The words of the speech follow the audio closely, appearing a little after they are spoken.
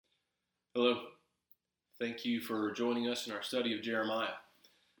Hello. Thank you for joining us in our study of Jeremiah.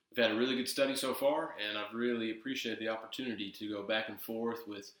 We've had a really good study so far, and I've really appreciated the opportunity to go back and forth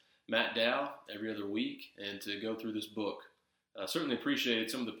with Matt Dow every other week and to go through this book. I certainly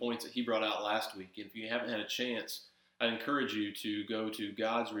appreciated some of the points that he brought out last week. And if you haven't had a chance, I'd encourage you to go to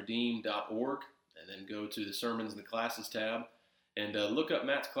godsredeemed.org and then go to the Sermons and the Classes tab and look up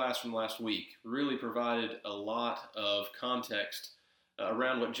Matt's class from last week. Really provided a lot of context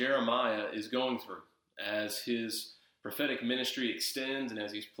around what Jeremiah is going through as his prophetic ministry extends and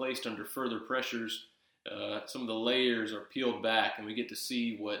as he's placed under further pressures. Some of the layers are peeled back and we get to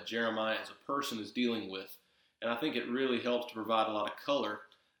see what Jeremiah as a person is dealing with. And I think it really helps to provide a lot of color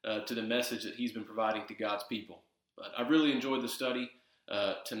to the message that he's been providing to God's people. But I've really enjoyed the study.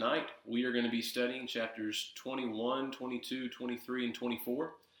 Tonight we are going to be studying chapters 21, 22, 23, and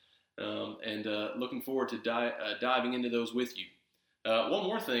 24. And looking forward to diving into those with you. One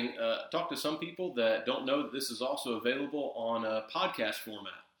more thing, talk to some people that don't know that this is also available on a podcast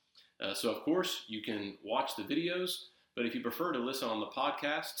format. So of course you can watch the videos, but if you prefer to listen on the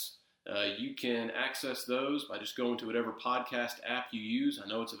podcasts, you can access those by just going to whatever podcast app you use. I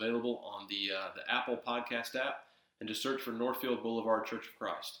know it's available on the Apple Podcast app, and just search for Northfield Boulevard Church of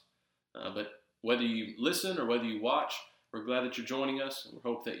Christ. But whether you listen or whether you watch, we're glad that you're joining us, and we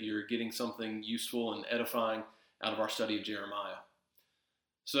hope that you're getting something useful and edifying out of our study of Jeremiah.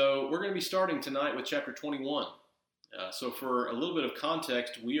 So we're going to be starting tonight with chapter 21. So for a little bit of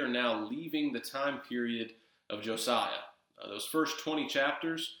context, we are now leaving the time period of Josiah. Those first 20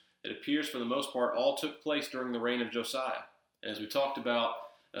 chapters, it appears for the most part, all took place during the reign of Josiah. And as we talked about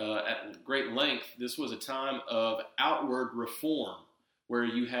at great length, this was a time of outward reform, where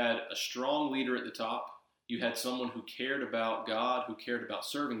you had a strong leader at the top, you had someone who cared about God, who cared about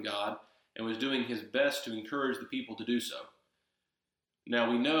serving God, and was doing his best to encourage the people to do so.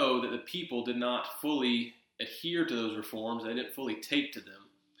 Now we know that the people did not fully adhere to those reforms. They didn't fully take to them.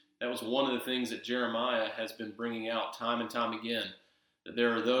 That was one of the things that Jeremiah has been bringing out time and time again, that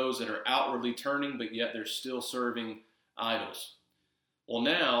there are those that are outwardly turning, but yet they're still serving idols. Well,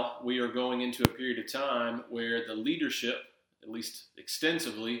 now we are going into a period of time where the leadership, at least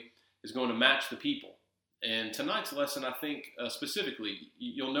extensively, is going to match the people. And tonight's lesson, I think specifically,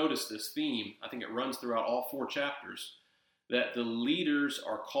 you'll notice this theme. I think it runs throughout all 4 chapters, that the leaders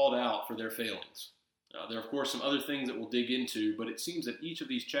are called out for their failings. There are, of course, some other things that we'll dig into, but it seems that each of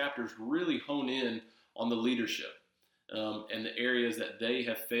these chapters really hone in on the leadership and the areas that they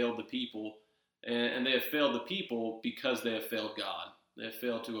have failed the people, and they have failed the people because they have failed God. They have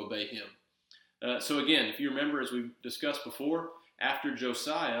failed to obey him. So again, if you remember, as we've discussed before, after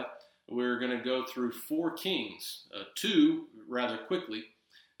Josiah, we're going to go through 4 kings, 2 rather quickly,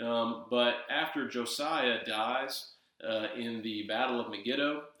 but after Josiah dies, in the Battle of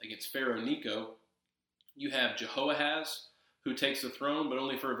Megiddo against Pharaoh Necho, you have Jehoahaz, who takes the throne, but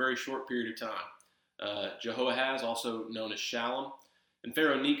only for a very short period of time. Jehoahaz, also known as Shallum, and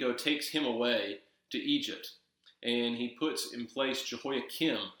Pharaoh Necho takes him away to Egypt, and he puts in place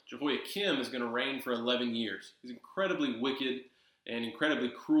Jehoiakim. Jehoiakim is going to reign for 11 years. He's incredibly wicked and incredibly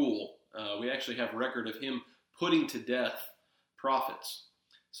cruel. We actually have record of him putting to death prophets.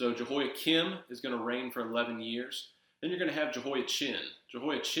 So Jehoiakim is going to reign for 11 years. Then you're going to have Jehoiachin.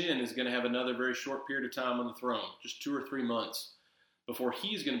 Jehoiachin is going to have another very short period of time on the throne, just 2 or 3 months, before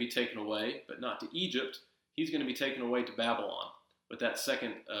he's going to be taken away, but not to Egypt. He's going to be taken away to Babylon with that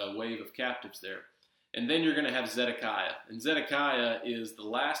second wave of captives there. And then you're going to have Zedekiah. And Zedekiah is the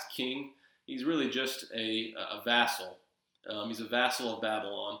last king. He's really just a vassal. He's a vassal of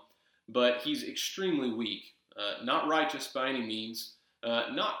Babylon, but he's extremely weak, not righteous by any means,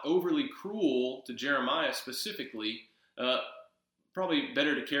 not overly cruel to Jeremiah specifically. Probably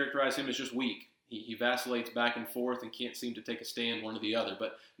better to characterize him as just weak. He vacillates back and forth and can't seem to take a stand one or the other.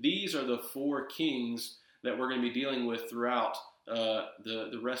 But these are the 4 kings that we're going to be dealing with throughout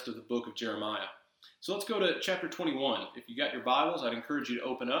the rest of the book of Jeremiah. So let's go to chapter 21. If you got your Bibles, I'd encourage you to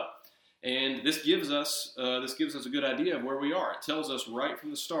open up. And this gives us a good idea of where we are. It tells us right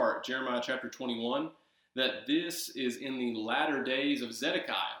from the start, Jeremiah chapter 21, that this is in the latter days of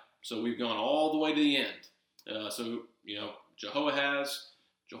Zedekiah. So we've gone all the way to the end. Jehoahaz,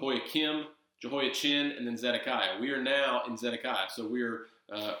 Jehoiakim, Jehoiachin, and then Zedekiah. We are now in Zedekiah. So we're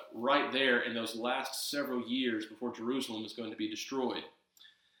right there in those last several years before Jerusalem is going to be destroyed.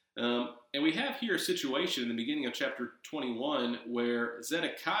 And we have here a situation in the beginning of chapter 21 where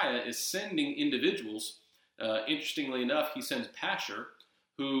Zedekiah is sending individuals. Interestingly enough, he sends Pashur,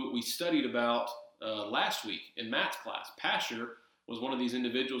 who we studied about last week in Matt's class. Pashur was one of these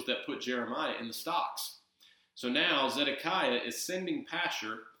individuals that put Jeremiah in the stocks. So now Zedekiah is sending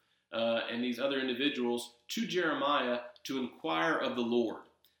Pashur and these other individuals to Jeremiah to inquire of the Lord.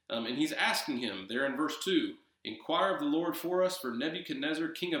 And he's asking him there in verse 2, "Inquire of the Lord for us, for Nebuchadnezzar,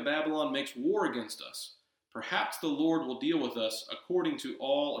 king of Babylon, makes war against us. Perhaps the Lord will deal with us according to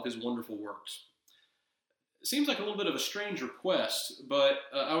all of his wonderful works." It seems like a little bit of a strange request, but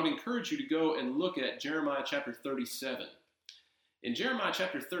I would encourage you to go and look at Jeremiah chapter 37. In Jeremiah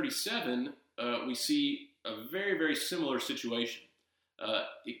chapter 37, we see a very, very similar situation.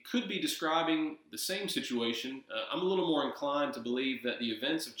 It could be describing the same situation. I'm a little more inclined to believe that the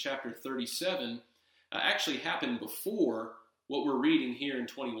events of chapter 37 actually happened before what we're reading here in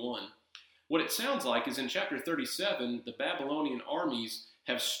 21. What it sounds like is in chapter 37, the Babylonian armies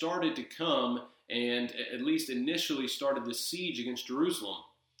have started to come and at least initially started the siege against Jerusalem.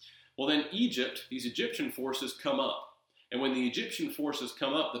 Well, then Egypt, these Egyptian forces come up. And when the Egyptian forces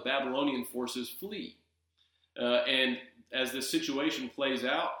come up, the Babylonian forces flee. And as this situation plays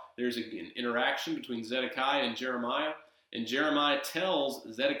out, there's an interaction between Zedekiah and Jeremiah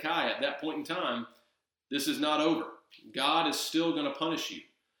tells Zedekiah at that point in time, this is not over. God is still going to punish you.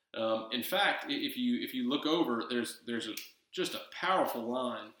 In fact, if you look over, there's just a powerful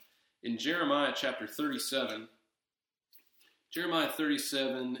line in Jeremiah chapter 37. Jeremiah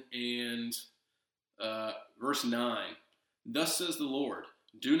 37 and verse 9. "Thus says the Lord,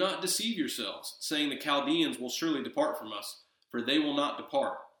 do not deceive yourselves, saying the Chaldeans will surely depart from us, for they will not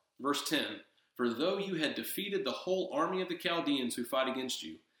depart." Verse 10. "For though you had defeated the whole army of the Chaldeans who fight against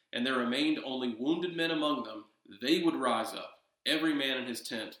you, and there remained only wounded men among them, they would rise up, every man in his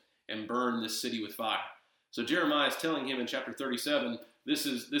tent, and burn this city with fire." So Jeremiah is telling him in chapter 37, this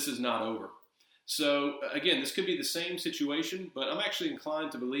is not over. So again, this could be the same situation, but I'm actually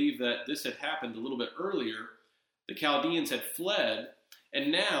inclined to believe that this had happened a little bit earlier. The Chaldeans had fled,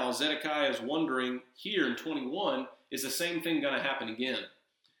 and now Zedekiah is wondering here in 21, is the same thing going to happen again?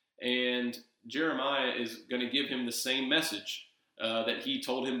 And Jeremiah is going to give him the same message that he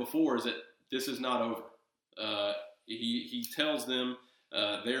told him before, is that this is not over. He tells them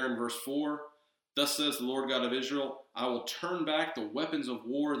there in verse 4, "Thus says the Lord God of Israel, I will turn back the weapons of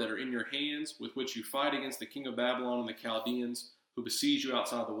war that are in your hands, with which you fight against the king of Babylon and the Chaldeans, who besiege you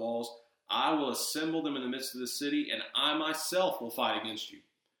outside the walls. I will assemble them in the midst of the city, and I myself will fight against you."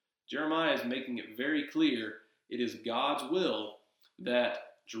 Jeremiah is making it very clear it is God's will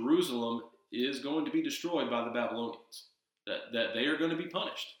that Jerusalem is going to be destroyed by the Babylonians, that they are going to be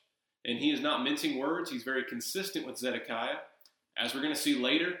punished. And he is not mincing words. He's very consistent with Zedekiah. As we're going to see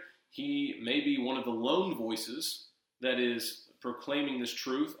later, he may be one of the lone voices that is proclaiming this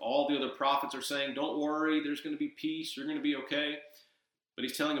truth. All the other prophets are saying, don't worry, there's going to be peace, you're going to be okay. But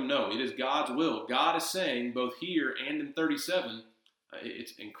he's telling them, no, it is God's will. God is saying, both here and in 37,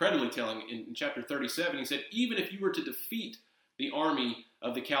 it's incredibly telling. In chapter 37, he said, even if you were to defeat the army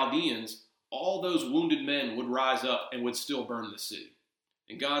of the Chaldeans, all those wounded men would rise up and would still burn the city.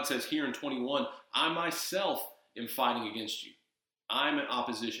 And God says here in 21, I myself am fighting against you. I'm in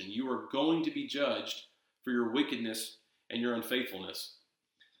opposition. You are going to be judged for your wickedness and your unfaithfulness.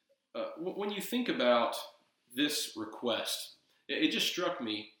 When you think about this request, it just struck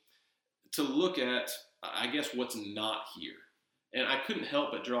me to look at, I guess, what's not here. And I couldn't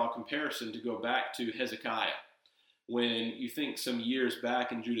help but draw a comparison to go back to Hezekiah. When you think some years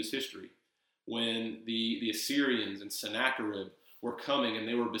back in Judah's history, when the Assyrians and Sennacherib were coming and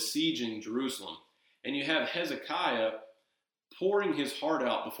they were besieging Jerusalem, and you have Hezekiah pouring his heart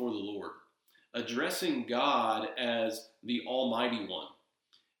out before the Lord, addressing God as the Almighty One.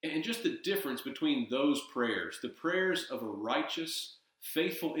 And just the difference between those prayers, the prayers of a righteous,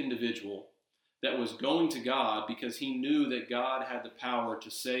 faithful individual that was going to God because he knew that God had the power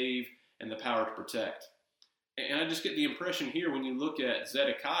to save and the power to protect. And I just get the impression here when you look at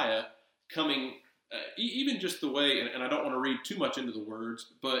Zedekiah coming, even just the way, and I don't want to read too much into the words,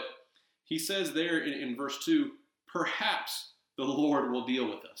 but he says there in verse 2, perhaps the Lord will deal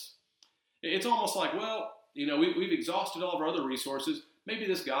with us. It's almost like, well, we've exhausted all of our other resources. Maybe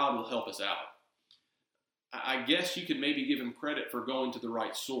this God will help us out. I guess you could maybe give him credit for going to the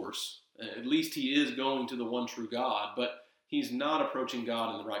right source. At least he is going to the one true God, but he's not approaching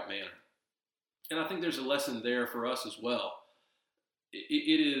God in the right manner. And I think there's a lesson there for us as well.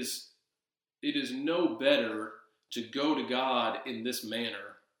 It is no better to go to God in this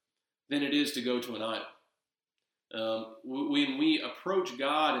manner than it is to go to an idol. When we approach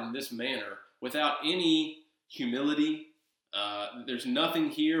God in this manner without any humility, there's nothing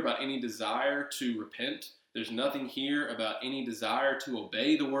here about any desire to repent. There's nothing here about any desire to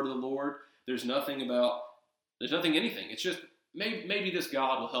obey the word of the Lord. There's nothing anything. It's just maybe this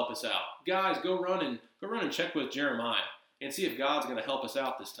God will help us out. Guys, go run and check with Jeremiah and see if God's going to help us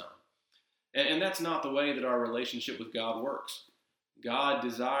out this time. And that's not the way that our relationship with God works. God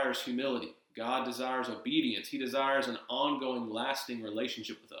desires humility. God desires obedience. He desires an ongoing, lasting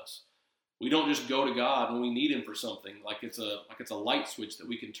relationship with us. We don't just go to God when we need Him for something, like it's a light switch that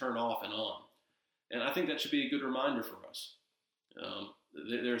we can turn off and on. And I think that should be a good reminder for us.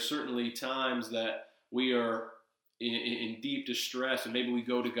 There are certainly times that we are in deep distress, and maybe we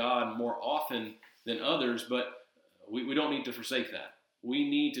go to God more often than others, but we don't need to forsake that. We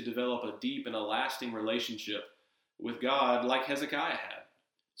need to develop a deep and a lasting relationship with God like Hezekiah had,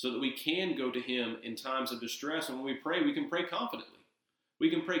 so that we can go to Him in times of distress. And when we pray, we can pray confidently. We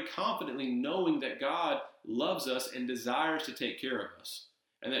can pray confidently knowing that God loves us and desires to take care of us,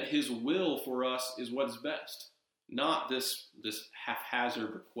 and that His will for us is what is best, not this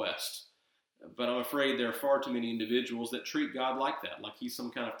haphazard request. But I'm afraid there are far too many individuals that treat God like that, like He's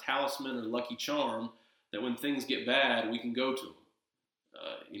some kind of talisman or lucky charm that when things get bad, we can go to Him.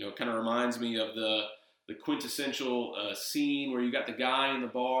 It kind of reminds me of the quintessential scene where you got the guy in the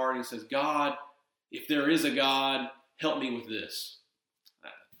bar and he says, God, if there is a God, help me with this.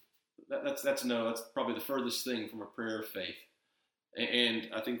 That's probably the furthest thing from a prayer of faith. And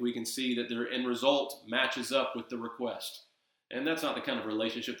I think we can see that their end result matches up with the request. And that's not the kind of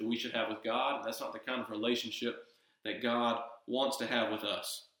relationship that we should have with God. That's not the kind of relationship that God wants to have with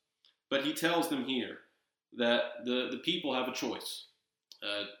us. But He tells them here that the people have a choice.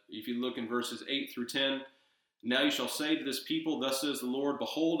 If you look in verses 8 through 10, now you shall say to this people, thus says the Lord,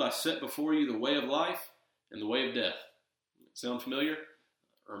 behold, I set before you the way of life and the way of death. Sound familiar?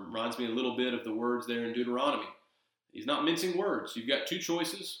 Or reminds me a little bit of the words there in Deuteronomy. He's not mincing words. You've got two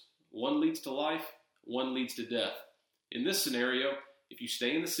choices. One leads to life, one leads to death. In this scenario, if you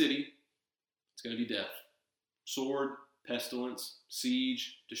stay in the city, it's going to be death. Sword, pestilence,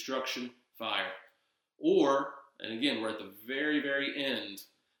 siege, destruction, fire. Or, and again, we're at the very, very end,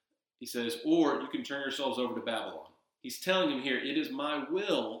 he says, or you can turn yourselves over to Babylon. He's telling them here, it is my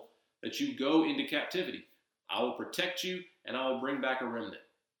will that you go into captivity. I will protect you, and I will bring back a remnant.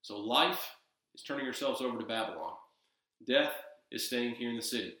 So life is turning yourselves over to Babylon. Death is staying here in the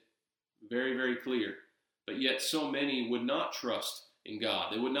city. Very, very clear. But yet so many would not trust in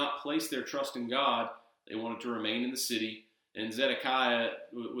God. They would not place their trust in God. They wanted to remain in the city. And Zedekiah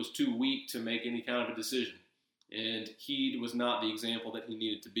was too weak to make any kind of a decision. And he was not the example that he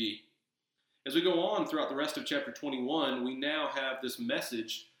needed to be. As we go on throughout the rest of chapter 21, we now have this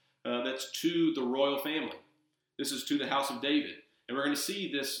message that's to the royal family. This is to the house of David. And we're going to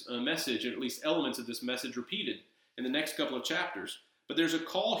see this message, and at least elements of this message, repeated in the next couple of chapters. But there's a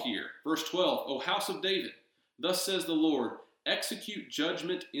call here. Verse 12, O house of David, thus says the Lord, execute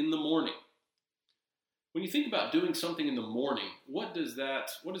judgment in the morning. When you think about doing something in the morning, what does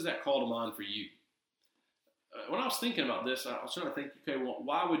that call to mind for you? When I was thinking about this, I was trying to think, okay, well,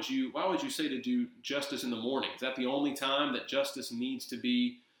 why would you say to do justice in the morning? Is that the only time that justice needs to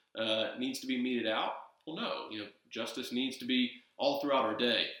be meted out? Well, no. Justice needs to be all throughout our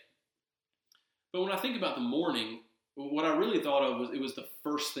day. But when I think about the morning, what I really thought of was it was the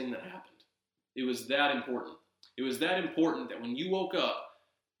first thing that happened. It was that important. It was that important that when you woke up,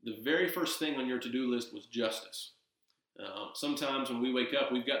 the very first thing on your to-do list was justice. Sometimes when we wake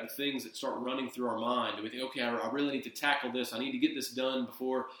up, we've got the things that start running through our mind. And we think, okay, I really need to tackle this. I need to get this done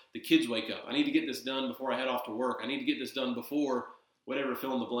before the kids wake up. I need to get this done before I head off to work. I need to get this done before whatever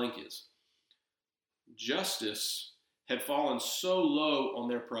fill in the blank is. Justice had fallen so low on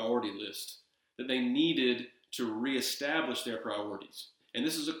their priority list that they needed to reestablish their priorities. And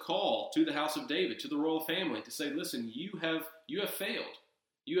this is a call to the house of David, to the royal family, to say, listen, you have failed.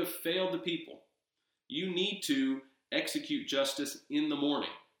 You have failed the people. You need to execute justice in the morning.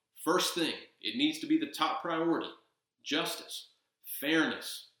 First thing, it needs to be the top priority. Justice,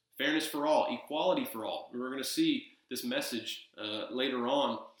 fairness for all, equality for all. We're going to see this message later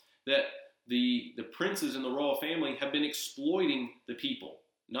on that the princes in the royal family have been exploiting the people,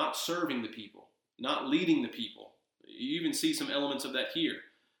 not serving the people, not leading the people. You even see some elements of that here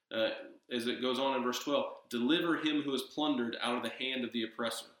as it goes on in verse 12. Deliver him who is plundered out of the hand of the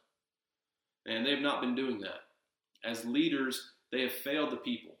oppressor. And they have not been doing that. As leaders, they have failed the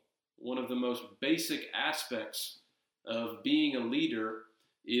people. One of the most basic aspects of being a leader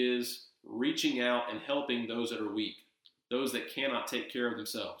is reaching out and helping those that are weak, those that cannot take care of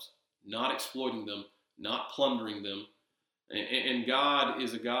themselves, not exploiting them, not plundering them. And God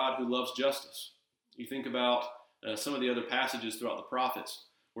is a God who loves justice. You think about some of the other passages throughout the prophets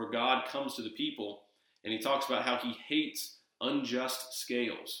where God comes to the people and he talks about how he hates unjust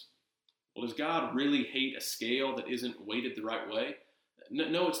scales. Well, does God really hate a scale that isn't weighted the right way?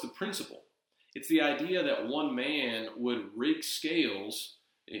 No, it's the principle. It's the idea that one man would rig scales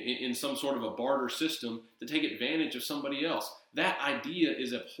in some sort of a barter system to take advantage of somebody else. That idea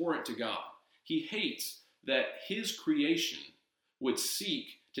is abhorrent to God. He hates that his creation would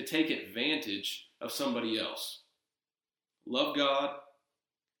seek to take advantage of somebody else. Love God,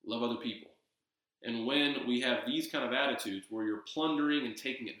 love other people. And when we have these kind of attitudes where you're plundering and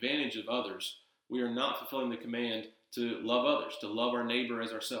taking advantage of others, we are not fulfilling the command to love others, to love our neighbor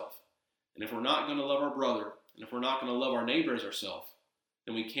as ourselves. And if we're not going to love our brother, and if we're not going to love our neighbor as ourselves,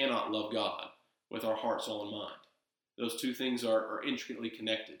 then we cannot love God with our heart, soul, and mind. Those two things are intricately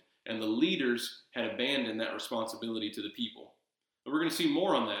connected. And the leaders had abandoned that responsibility to the people. And we're going to see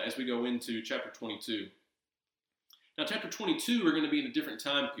more on that as we go into chapter 22. Now, chapter 22, we're going to be in a different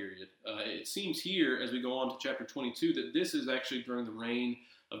time period. It seems here, as we go on to chapter 22, that this is actually during the reign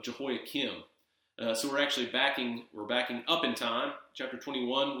of Jehoiakim. So we're backing up in time. Chapter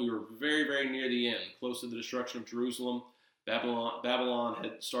 21, we were very, very near the end, close to the destruction of Jerusalem. Babylon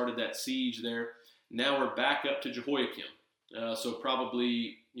had started that siege there. Now we're back up to Jehoiakim. So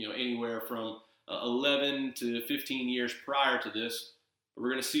probably anywhere from 11 to 15 years prior to this. We're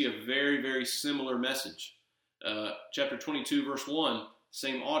going to see a very, very similar message. Chapter 22, verse 1,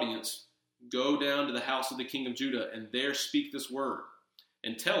 same audience. Go down to the house of the king of Judah, and there speak this word.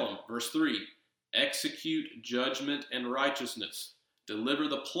 And tell him, verse 3, execute judgment and righteousness. Deliver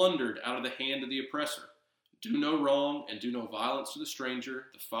the plundered out of the hand of the oppressor. Do no wrong, and do no violence to the stranger,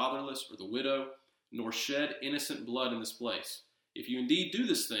 the fatherless, or the widow, nor shed innocent blood in this place. If you indeed do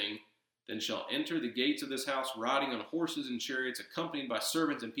this thing, then shall enter the gates of this house riding on horses and chariots, accompanied by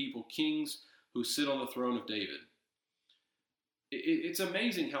servants and people, kings who sit on the throne of David. It's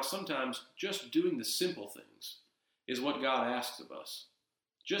amazing how sometimes just doing the simple things is what God asks of us.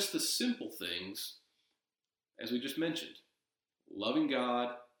 Just the simple things, as we just mentioned, loving God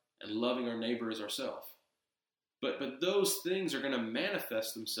and loving our neighbor as ourselves. But those things are going to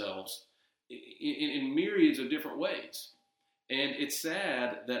manifest themselves in myriads of different ways. And it's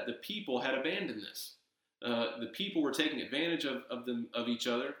sad that the people had abandoned this. The people were taking advantage of each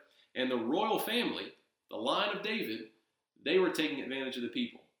other, and the royal family, the line of David, they were taking advantage of the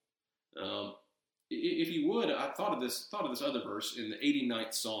people. If you would, I thought of this other verse in the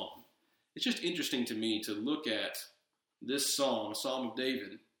 89th Psalm. It's just interesting to me to look at this psalm, a Psalm of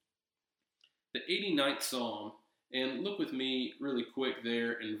David, the 89th Psalm, and look with me really quick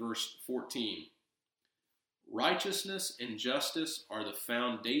there in verse 14. Righteousness and justice are the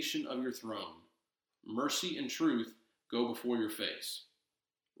foundation of your throne. Mercy and truth go before your face.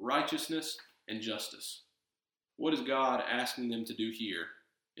 Righteousness and justice. What is God asking them to do here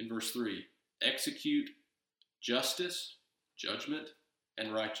in verse 3? Execute justice, judgment,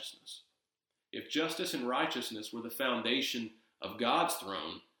 and righteousness. If justice and righteousness were the foundation of God's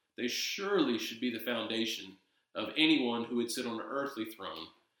throne, they surely should be the foundation of anyone who would sit on an earthly throne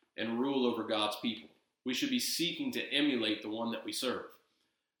and rule over God's people. We should be seeking to emulate the one that we serve.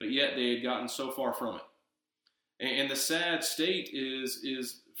 But yet they had gotten so far from it. And the sad state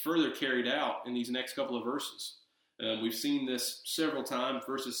is further carried out in these next couple of verses. We've seen this several times,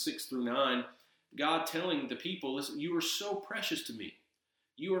 verses 6 through 9. God telling the people, listen, you are so precious to me.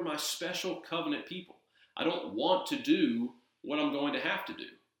 You are my special covenant people. I don't want to do what I'm going to have to do.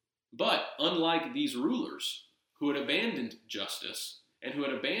 But unlike these rulers who had abandoned justice and who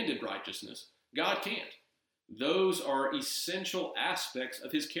had abandoned righteousness, God can't. Those are essential aspects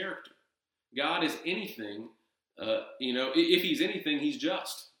of his character. God is anything, if he's anything, he's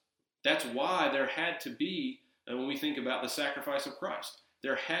just. That's why there had to be, when we think about the sacrifice of Christ,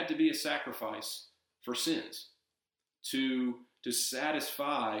 there had to be a sacrifice for sins to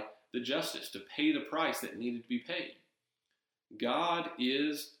satisfy the justice, to pay the price that needed to be paid. God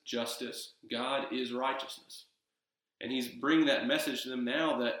is justice. God is righteousness. And he's bringing that message to them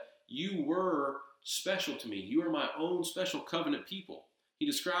now that you were special to me. You are my own special covenant people. He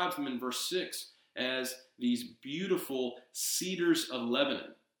describes them in verse 6 as these beautiful cedars of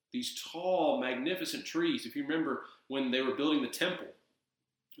Lebanon, these tall, magnificent trees. If you remember when they were building the temple,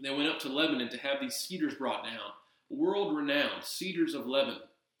 they went up to Lebanon to have these cedars brought down, world-renowned cedars of Lebanon,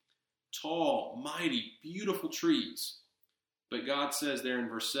 tall, mighty, beautiful trees. But God says there in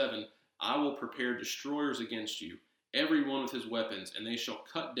verse 7, I will prepare destroyers against you, every one with his weapons, and they shall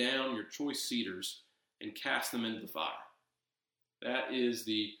cut down your choice cedars and cast them into the fire.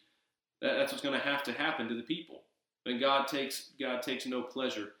 That's what's going to happen to the people. But God takes no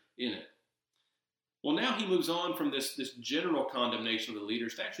pleasure in it. Well, now he moves on from this general condemnation of the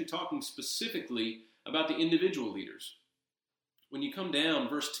leaders to actually talking specifically about the individual leaders. When you come down,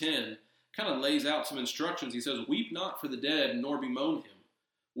 verse 10 kind of lays out some instructions. He says, weep not for the dead, nor bemoan him.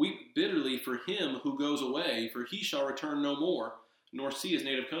 Weep bitterly for him who goes away, for he shall return no more, nor see his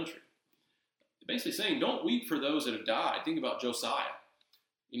native country. Basically saying, don't weep for those that have died. Think about Josiah.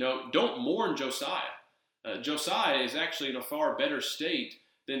 Don't mourn Josiah. Josiah is actually in a far better state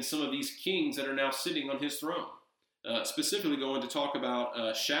than some of these kings that are now sitting on his throne. Specifically going to talk about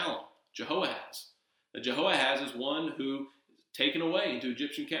Shallum, Jehoahaz. Jehoahaz is one who is taken away into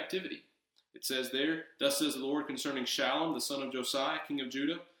Egyptian captivity. It says there, thus says the Lord concerning Shallum, the son of Josiah, king of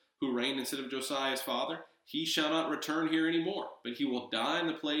Judah, who reigned instead of Josiah his father, he shall not return here anymore, but he will die in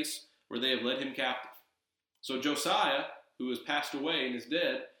the place where they have led him captive. So Josiah, who has passed away and is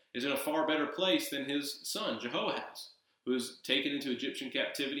dead, is in a far better place than his son, Jehoahaz, who is taken into Egyptian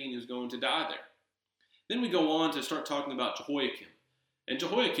captivity and is going to die there. Then we go on to start talking about Jehoiakim. And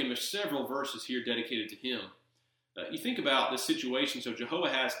Jehoiakim, there's several verses here dedicated to him. You think about this situation. So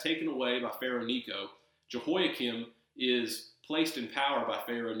Jehoahaz taken away by Pharaoh Necho. Jehoiakim is placed in power by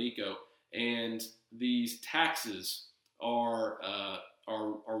Pharaoh Necho, and these taxes are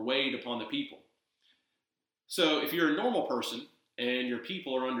weighed upon the people. So if you're a normal person and your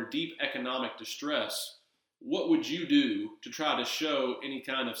people are under deep economic distress, what would you do to try to show any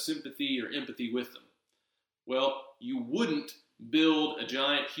kind of sympathy or empathy with them? Well, you wouldn't build a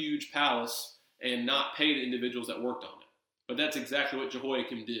giant, huge palace and not pay the individuals that worked on it. But that's exactly what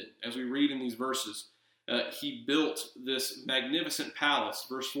Jehoiakim did. As we read in these verses, he built this magnificent palace.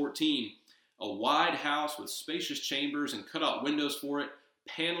 Verse 14, a wide house with spacious chambers and cut out windows for it,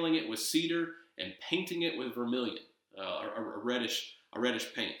 paneling it with cedar and painting it with vermilion, a reddish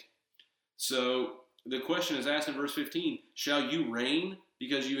paint. So the question is asked in verse 15, shall you reign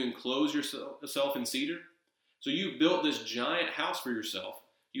because you enclose yourself in cedar? So you've built this giant house for yourself.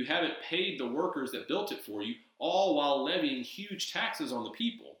 You haven't paid the workers that built it for you, all while levying huge taxes on the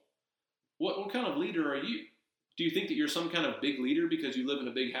people. What kind of leader are you? Do you think that you're some kind of big leader because you live in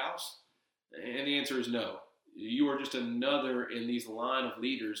a big house? And the answer is no. You are just another in these line of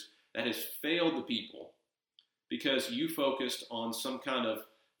leaders that has failed the people because you focused on some kind of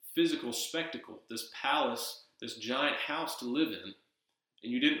physical spectacle, this palace, this giant house to live in,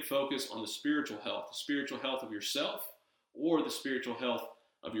 and you didn't focus on the spiritual health of yourself or the spiritual health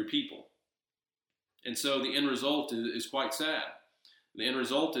of your people. And so the end result is quite sad. The end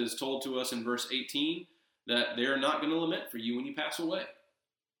result is told to us in verse 18 that they're not going to lament for you when you pass away.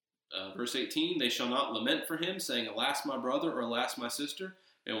 Verse 18, they shall not lament for him, saying, alas, my brother, or alas, my sister.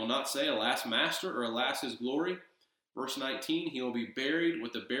 They will not say, alas, master, or alas, his glory. Verse 19, he will be buried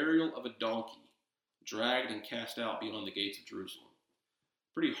with the burial of a donkey, dragged and cast out beyond the gates of Jerusalem.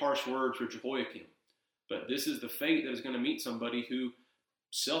 Pretty harsh words for Jehoiakim. But this is the fate that is going to meet somebody who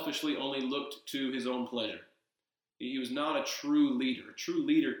selfishly only looked to his own pleasure. He was not a true leader. A true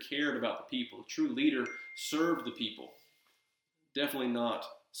leader cared about the people. A true leader served the people. Definitely not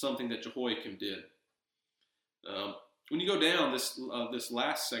something that Jehoiakim did. When you go down this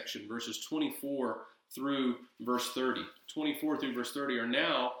last section, verses 24 through verse 30, 24 through verse 30 are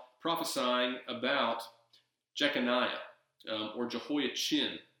now prophesying about Jeconiah or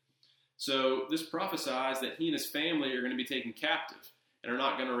Jehoiachin. So this prophesies that he and his family are going to be taken captive and are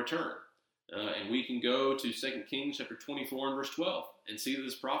not going to return. And we can go to 2 Kings chapter 24 and verse 12 and see that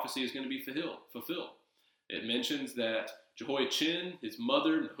this prophecy is going to be fulfilled. It mentions that Jehoiachin, his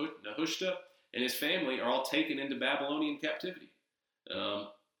mother, Nehushta, and his family are all taken into Babylonian captivity. Now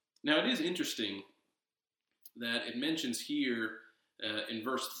it is interesting that it mentions here in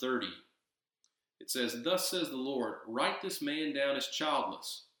verse 30, it says, thus says the Lord, write this man down as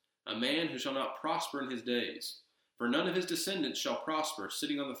childless, a man who shall not prosper in his days. For none of his descendants shall prosper,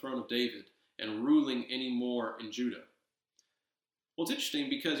 sitting on the throne of David and ruling any more in Judah. Well, it's interesting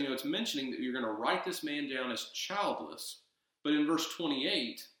because, it's mentioning that you're going to write this man down as childless. But in verse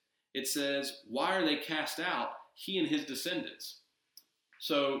 28, it says, why are they cast out, he and his descendants?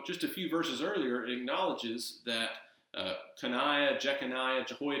 So just a few verses earlier, it acknowledges that Coniah, Jeconiah,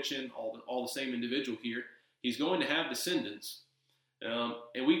 Jehoiachin, all the same individual here, he's going to have descendants.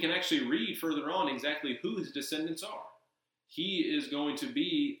 And we can actually read further on exactly who his descendants are. He is going to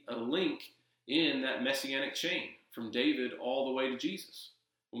be a link in that messianic chain from David all the way to Jesus.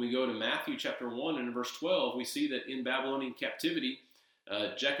 When we go to Matthew chapter 1 and verse 12, we see that in Babylonian captivity,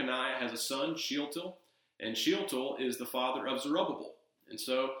 Jeconiah has a son, Shealtiel, and Shealtiel is the father of Zerubbabel. And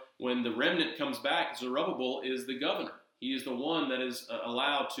so when the remnant comes back, Zerubbabel is the governor. He is the one that is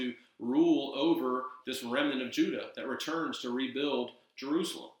allowed to rule over this remnant of Judah that returns to rebuild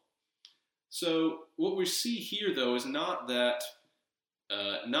Jerusalem. So what we see here, though, is not that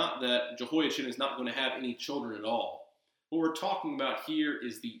Jehoiachin is not going to have any children at all. What we're talking about here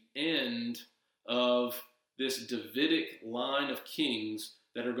is the end of this Davidic line of kings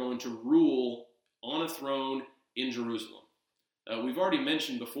that are going to rule on a throne in Jerusalem. We've already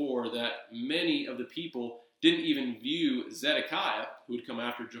mentioned before that many of the people didn't even view Zedekiah, who would come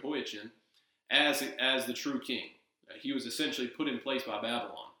after Jehoiachin, as the true king. He was essentially put in place by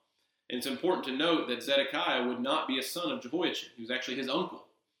Babylon. And it's important to note that Zedekiah would not be a son of Jehoiachin. He was actually his uncle.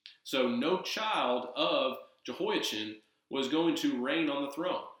 So no child of Jehoiachin was going to reign on the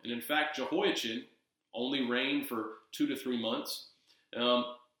throne. And in fact, Jehoiachin only reigned for 2 to 3 months.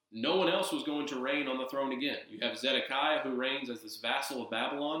 No one else was going to reign on the throne again. You have Zedekiah, who reigns as this vassal of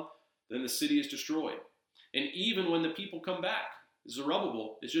Babylon. Then the city is destroyed. And even when the people come back,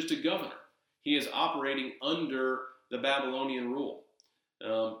 Zerubbabel is just a governor. He is operating under the Babylonian rule.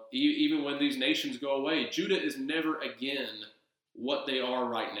 Even when these nations go away, Judah is never again what they are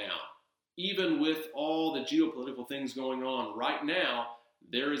right now. Even with all the geopolitical things going on right now,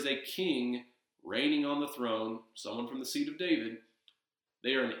 there is a king reigning on the throne, someone from the seed of David.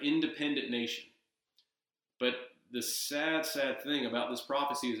 They are an independent nation. But the sad, sad thing about this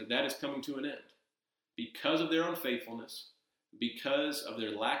prophecy is that is coming to an end. Because of their unfaithfulness, because of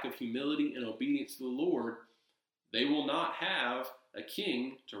their lack of humility and obedience to the Lord, they will not have a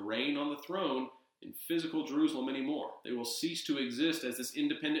king to reign on the throne in physical Jerusalem anymore. They will cease to exist as this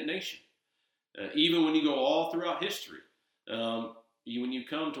independent nation. Even when you go all throughout history, when you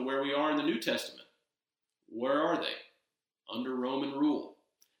come to where we are in the New Testament, where are they? Under Roman rule.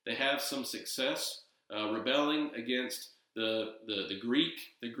 They have some success rebelling against the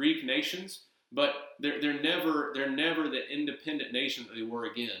Greek nations, but they're never the independent nation that they were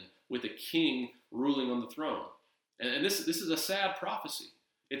again, with a king ruling on the throne. And this is a sad prophecy.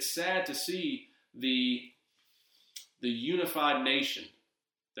 It's sad to see the unified nation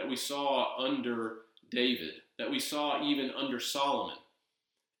that we saw under David, that we saw even under Solomon,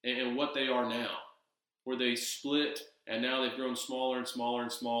 and what they are now, where they split, and now they've grown smaller and smaller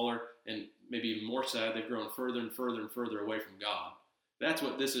and smaller, and maybe even more sad, they've grown further and further and further away from God. That's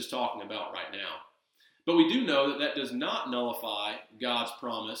what this is talking about right now. But we do know that does not nullify God's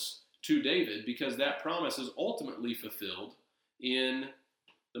promise to David, because that promise is ultimately fulfilled in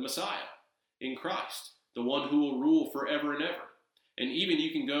the Messiah, in Christ, the one who will rule forever and ever. And even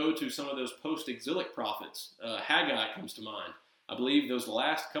you can go to some of those post-exilic prophets. Haggai comes to mind. I believe those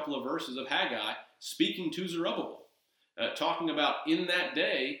last couple of verses of Haggai speaking to Zerubbabel, talking about, in that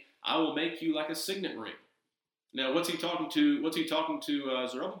day, I will make you like a signet ring. Now, what's he talking to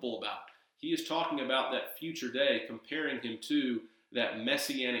Zerubbabel about? He is talking about that future day, comparing him to that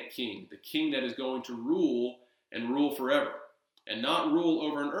messianic king, the king that is going to rule and rule forever. And not rule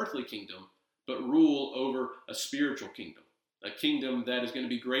over an earthly kingdom, but rule over a spiritual kingdom. A kingdom that is going to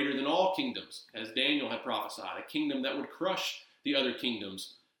be greater than all kingdoms, as Daniel had prophesied. A kingdom that would crush the other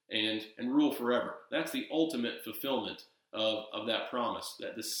kingdoms and rule forever. That's the ultimate fulfillment of that promise,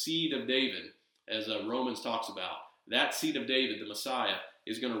 that the seed of David, as Romans talks about, that seed of David, the Messiah,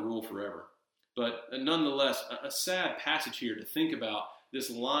 is going to rule forever. But nonetheless, a sad passage here to think about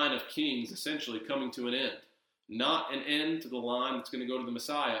this line of kings essentially coming to an end. Not an end to the line that's going to go to the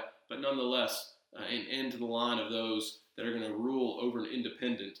Messiah, but nonetheless an end to the line of those that are going to rule over an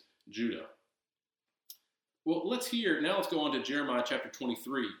independent Judah. Well, let's go on to Jeremiah chapter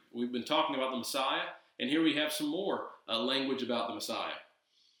 23. We've been talking about the Messiah, and here we have some more language about the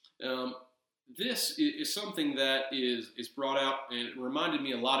Messiah. This is something that is brought out, and it reminded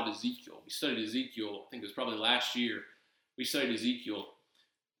me a lot of Ezekiel. We studied Ezekiel, I think it was probably last year. We studied Ezekiel.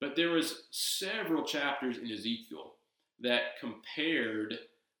 But there was several chapters in Ezekiel that compared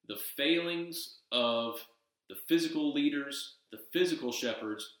the failings of the physical leaders, the physical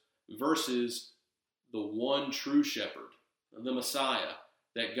shepherds, versus the one true shepherd, the Messiah,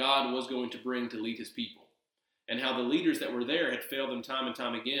 that God was going to bring to lead his people. And how the leaders that were there had failed them time and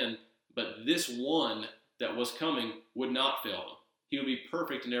time again, but this one that was coming would not fail them. He would be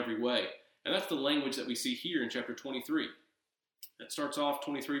perfect in every way. And that's the language that we see here in chapter 23. That starts off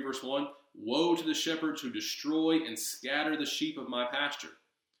 23 verse 1, "Woe to the shepherds who destroy and scatter the sheep of my pasture."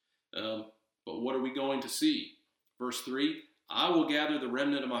 But what are we going to see? Verse 3, "I will gather the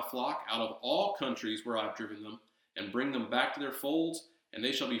remnant of my flock out of all countries where I have driven them, and bring them back to their folds, and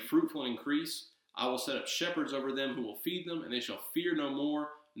they shall be fruitful and increase. I will set up shepherds over them who will feed them, and they shall fear no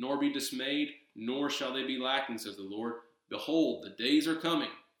more, nor be dismayed, nor shall they be lacking, says the Lord. Behold, the days are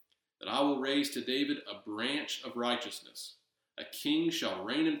coming, that I will raise to David a branch of righteousness. A king shall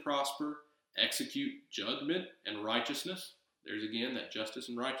reign and prosper, execute judgment and righteousness." There's again that justice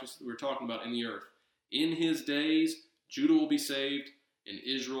and righteousness that we're talking about in the earth. "In his days, Judah will be saved, and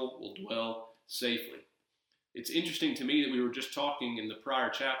Israel will dwell safely." It's interesting to me that we were just talking in the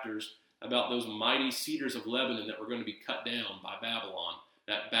prior chapters about those mighty cedars of Lebanon that were going to be cut down by Babylon.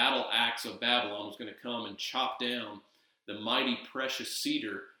 That battle axe of Babylon was going to come and chop down the mighty precious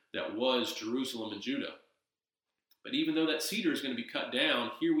cedar that was Jerusalem and Judah. But even though that cedar is going to be cut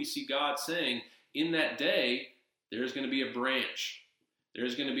down, here we see God saying, in that day, there's going to be a branch.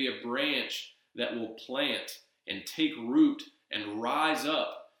 There's going to be a branch that will plant and take root and rise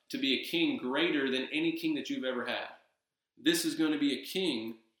up to be a king greater than any king that you've ever had. This is going to be a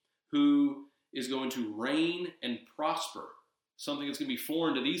king who is going to reign and prosper, something that's going to be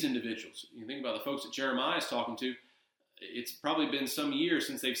foreign to these individuals. You think about the folks that Jeremiah is talking to, it's probably been some years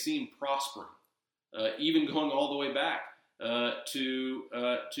since they've seen prospering, even going all the way back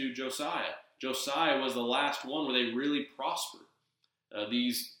to Josiah. Josiah was the last one where they really prospered.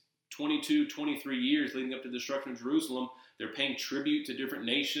 These 22, 23 years leading up to the destruction of Jerusalem, they're paying tribute to different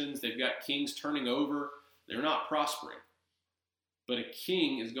nations. They've got kings turning over. They're not prospering. But a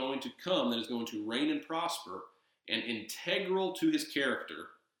king is going to come that is going to reign and prosper, and integral to his character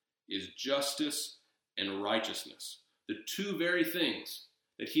is justice and righteousness. The two very things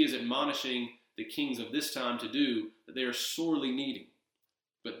that he is admonishing the kings of this time to do that they are sorely needing.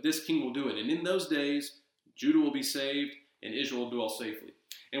 But this king will do it. And in those days, Judah will be saved and Israel will dwell safely.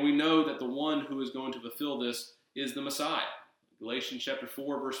 And we know that the one who is going to fulfill this is the Messiah. Galatians chapter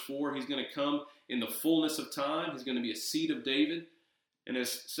 4, verse 4, he's going to come in the fullness of time. He's going to be a seed of David. And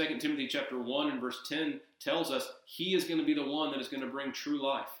as 2 Timothy chapter 1 and verse 10 tells us, he is going to be the one that is going to bring true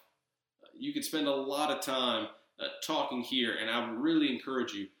life. You could spend a lot of time talking here, and I would really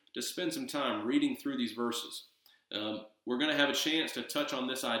encourage you to spend some time reading through these verses. We're going to have a chance to touch on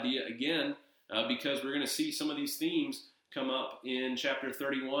this idea again because we're going to see some of these themes come up in chapter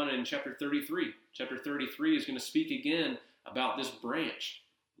 31 and chapter 33. Chapter 33 is going to speak again about this branch,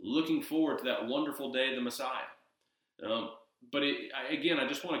 looking forward to that wonderful day of the Messiah. But again, I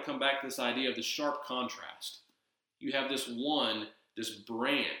just want to come back to this idea of the sharp contrast. You have this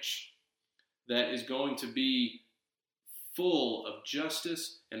branch that is going to be full of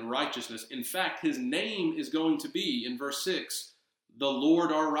justice and righteousness. In fact, his name is going to be, in verse 6, the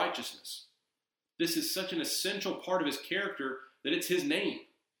Lord our righteousness. This is such an essential part of his character that it's his name.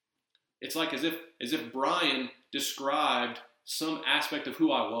 It's like as if Brian described some aspect of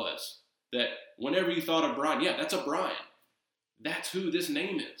who I was. That whenever you thought of Brian, yeah, that's a Brian. That's who this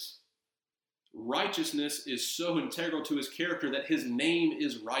name is. Righteousness is so integral to his character that his name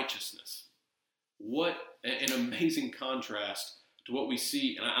is righteousness. What an amazing contrast to what we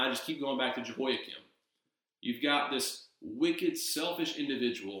see. And I just keep going back to Jehoiakim. You've got this wicked, selfish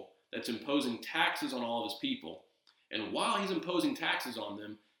individual that's imposing taxes on all of his people. And while he's imposing taxes on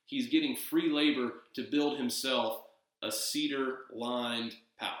them, he's getting free labor to build himself a cedar-lined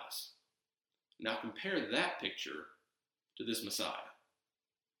palace. Now compare that picture to this Messiah,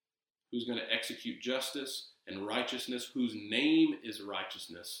 who's going to execute justice and righteousness, whose name is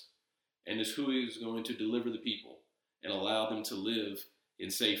righteousness, and is who is going to deliver the people and allow them to live in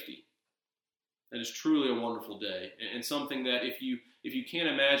safety. That is truly a wonderful day, and something that if you can't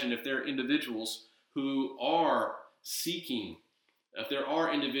imagine, if there are individuals who are seeking, if there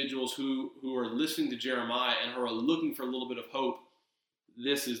are individuals who are listening to Jeremiah and who are looking for a little bit of hope,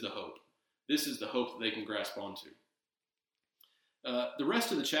 this is the hope. This is the hope that they can grasp onto. The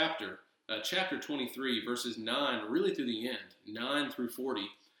rest of the chapter, chapter 23, verses 9, really through the end, 9 through 40,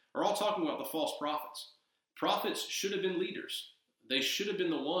 are all talking about the false prophets. Prophets should have been leaders. They should have been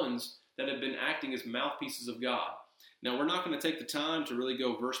the ones that have been acting as mouthpieces of God. Now, we're not going to take the time to really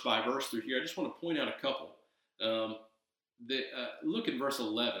go verse by verse through here. I just want to point out a couple. Look at verse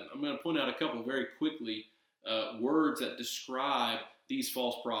 11. I'm going to point out a couple very quickly words that describe these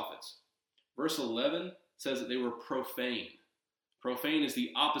false prophets. Verse 11 says that they were profane. Profane is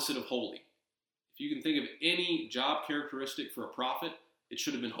the opposite of holy. If you can think of any job characteristic for a prophet, it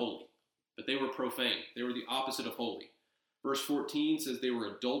should have been holy. But they were profane. They were the opposite of holy. Verse 14 says they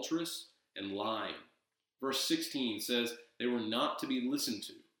were adulterous and lying. Verse 16 says they were not to be listened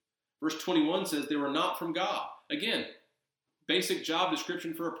to. Verse 21 says they were not from God. Again, basic job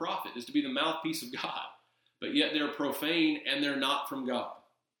description for a prophet is to be the mouthpiece of God. But yet they're profane and they're not from God.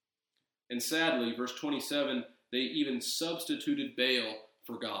 And sadly, verse 27, they even substituted Baal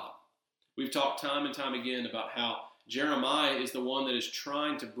for God. We've talked time and time again about how Jeremiah is the one that is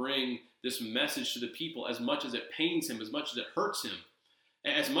trying to bring this message to the people as much as it pains him, as much as it hurts him,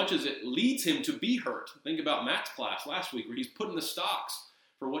 as much as it leads him to be hurt. Think about Matt's class last week where he's putting the stocks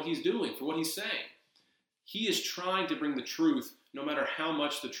for what he's doing, for what he's saying. He is trying to bring the truth no matter how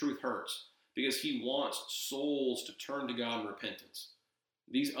much the truth hurts because he wants souls to turn to God in repentance.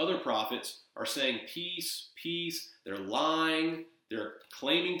 These other prophets are saying peace, peace. They're lying. They're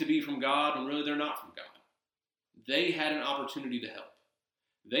claiming to be from God when really they're not from God. They had an opportunity to help.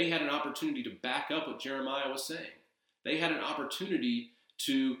 They had an opportunity to back up what Jeremiah was saying. They had an opportunity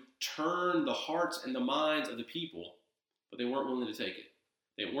to turn the hearts and the minds of the people, but they weren't willing to take it.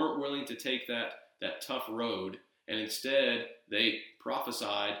 They weren't willing to take that tough road, and instead they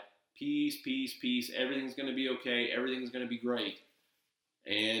prophesied, peace, peace, peace, everything's going to be okay, everything's going to be great.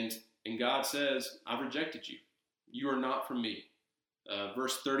 And God says, I've rejected you. You are not from me.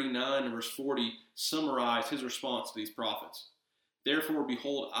 Verse 39 and verse 40 summarize his response to these prophets. Therefore,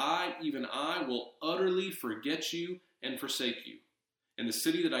 behold, I, even I, will utterly forget you and forsake you. And the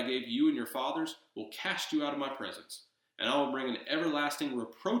city that I gave you and your fathers will cast you out of my presence. And I will bring an everlasting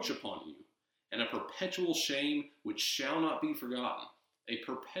reproach upon you, and a perpetual shame which shall not be forgotten. A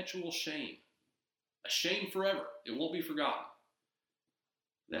perpetual shame. A shame forever. It won't be forgotten.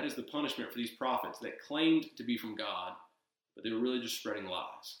 That is the punishment for these prophets that claimed to be from God, but they were really just spreading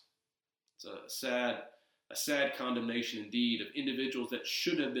lies. It's a sad condemnation indeed of individuals that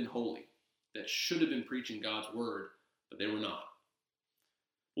should have been holy, that should have been preaching God's word, but they were not.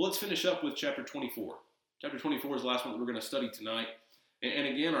 Well, let's finish up with chapter 24. Chapter 24 is the last one that we're going to study tonight. And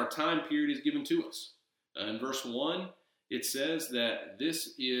again, our time period is given to us. In verse 1, it says that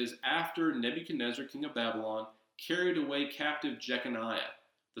this is after Nebuchadnezzar, king of Babylon, carried away captive Jeconiah,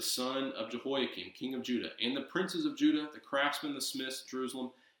 the son of Jehoiakim, king of Judah, and the princes of Judah, the craftsmen, the smiths,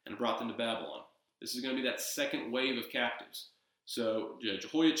 Jerusalem, and brought them to Babylon. This is going to be that second wave of captives. So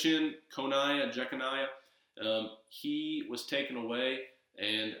Jehoiachin, Coniah, Jeconiah, he was taken away,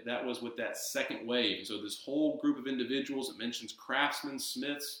 and that was with that second wave. And so this whole group of individuals, it mentions craftsmen,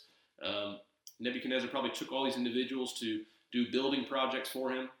 smiths. Nebuchadnezzar probably took all these individuals to do building projects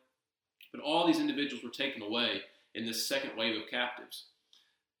for him. But all these individuals were taken away in this second wave of captives.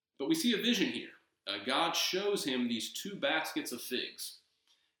 But we see a vision here. God shows him these two baskets of figs.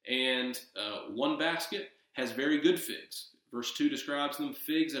 And one basket has very good figs. Verse 2 describes them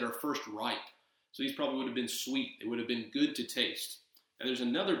figs that are first ripe. So these probably would have been sweet. They would have been good to taste. And there's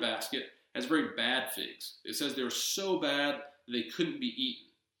another basket that has very bad figs. It says they were so bad that they couldn't be eaten.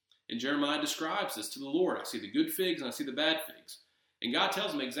 And Jeremiah describes this to the Lord. I see the good figs and I see the bad figs. And God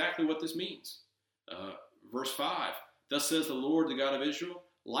tells him exactly what this means. Verse 5, thus says the Lord, the God of Israel,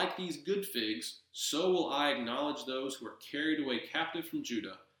 like these good figs, so will I acknowledge those who are carried away captive from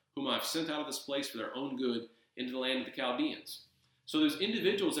Judah, whom I have sent out of this place for their own good into the land of the Chaldeans. So those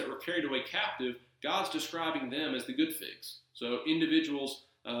individuals that were carried away captive, God's describing them as the good figs. So individuals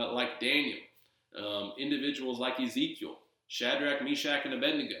like Daniel, individuals like Ezekiel, Shadrach, Meshach, and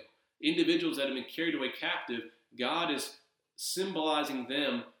Abednego, individuals that have been carried away captive, God is symbolizing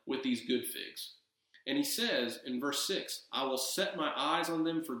them with these good figs. And he says in verse 6, I will set my eyes on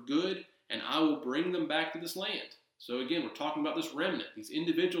them for good, and I will bring them back to this land. So again, we're talking about this remnant. These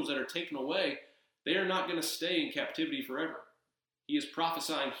individuals that are taken away, they are not going to stay in captivity forever. He is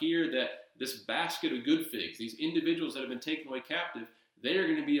prophesying here that this basket of good figs, these individuals that have been taken away captive, they are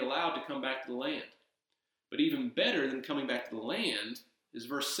going to be allowed to come back to the land. But even better than coming back to the land is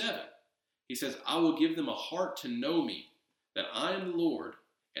verse 7. He says, I will give them a heart to know me, that I am the Lord,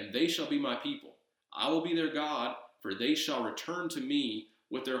 and they shall be my people. I will be their God, for they shall return to me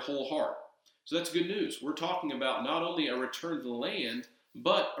with their whole heart. So that's good news. We're talking about not only a return to the land,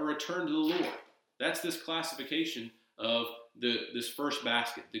 but a return to the Lord. That's this classification of this first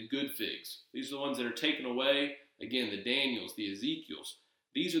basket, the good figs. These are the ones that are taken away. Again, the Daniels, the Ezekiels.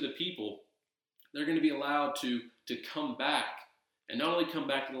 These are the people that are going to be allowed to come back. And not only come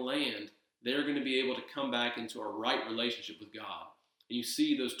back to the land, they're going to be able to come back into a right relationship with God. And you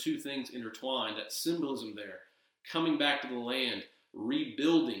see those two things intertwined, that symbolism there. Coming back to the land,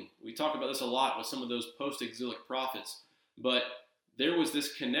 rebuilding. We talk about this a lot with some of those post-exilic prophets. But there was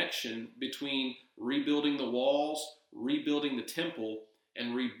this connection between rebuilding the walls, rebuilding the temple,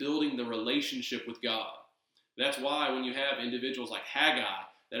 and rebuilding the relationship with God. That's why when you have individuals like Haggai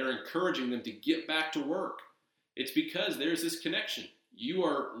that are encouraging them to get back to work, it's because there's this connection. You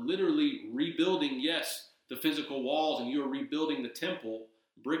are literally rebuilding, yes, the physical walls, and you are rebuilding the temple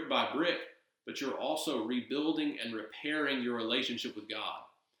brick by brick, but you're also rebuilding and repairing your relationship with God.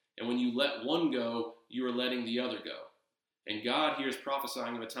 And when you let one go, you are letting the other go. And God here is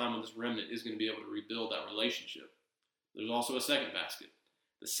prophesying of a time when this remnant is going to be able to rebuild that relationship. There's also a second basket.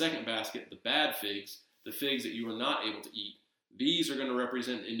 The second basket, the bad figs, the figs that you are not able to eat, these are going to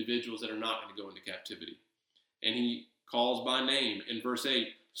represent individuals that are not going to go into captivity. And he calls by name in verse 8,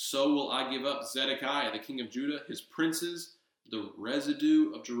 so will I give up Zedekiah, the king of Judah, his princes, the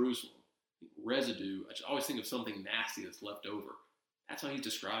residue of Jerusalem. Residue, I always think of something nasty that's left over. That's how he's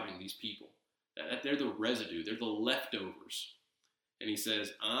describing these people. That they're the residue, they're the leftovers. And he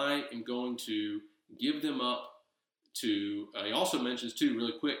says, I am going to give them up to, he also mentions too,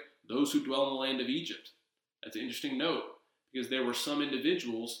 really quick, those who dwell in the land of Egypt. That's an interesting note because there were some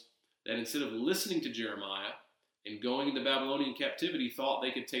individuals that instead of listening to Jeremiah and going into Babylonian captivity thought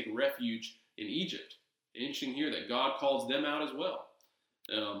they could take refuge in Egypt. Interesting here that God calls them out as well.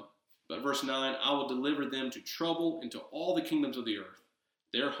 But verse 9, I will deliver them to trouble into all the kingdoms of the earth.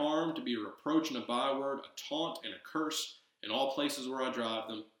 Their harm to be a reproach and a byword, a taunt and a curse in all places where I drive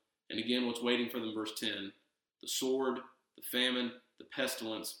them. And again, what's waiting for them, verse 10, the sword, the famine, the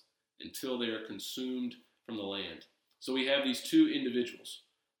pestilence, until they are consumed from the land. So we have these two individuals,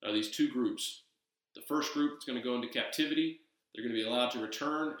 these two groups. The first group is going to go into captivity. They're going to be allowed to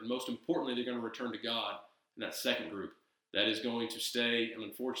return, and most importantly, they're going to return to God. And that second group, that is going to stay and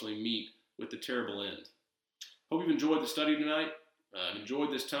unfortunately meet with the terrible end. Hope you've enjoyed the study tonight.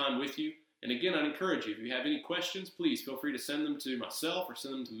 Enjoyed this time with you. And again, I'd encourage you, if you have any questions, please feel free to send them to myself or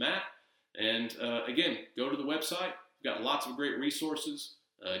send them to Matt. And again, go to the website. We've got lots of great resources,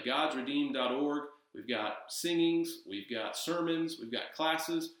 godsredeemed.org. We've got singings, we've got sermons, we've got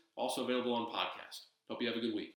classes, also available on podcast. Hope you have a good week.